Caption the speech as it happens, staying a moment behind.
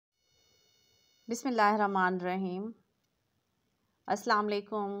Bismillahirrahmanirrahim. Assalamu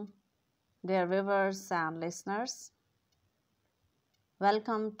alaikum, dear viewers and listeners.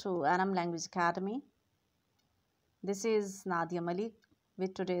 Welcome to Anam Language Academy. This is Nadia Malik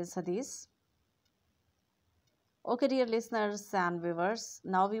with today's hadith. Okay, dear listeners and viewers,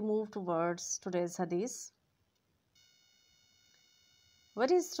 now we move towards today's hadith.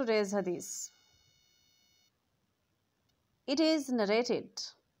 What is today's hadith? It is narrated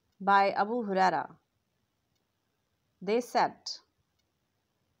by Abu Huraira. They said,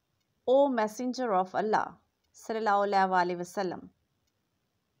 O Messenger of Allah, sallallahu alaihi wasallam,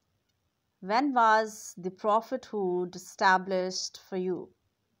 when was the prophethood established for you?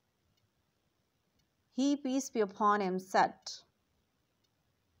 He, peace be upon him, said,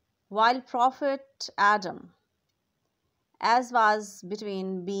 while Prophet Adam, as was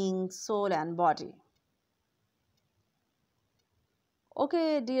between being soul and body.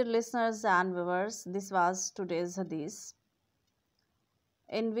 Okay, dear listeners and viewers, this was today's hadith,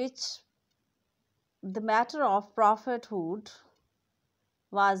 in which the matter of prophethood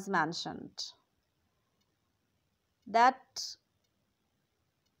was mentioned. That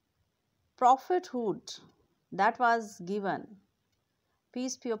prophethood that was given,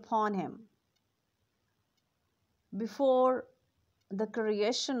 peace be upon him, before the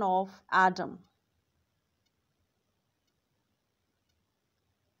creation of Adam.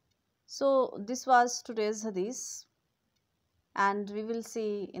 So this was today's hadith, and we will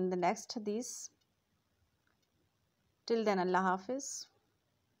see in the next hadith. Till then, Allah Hafiz.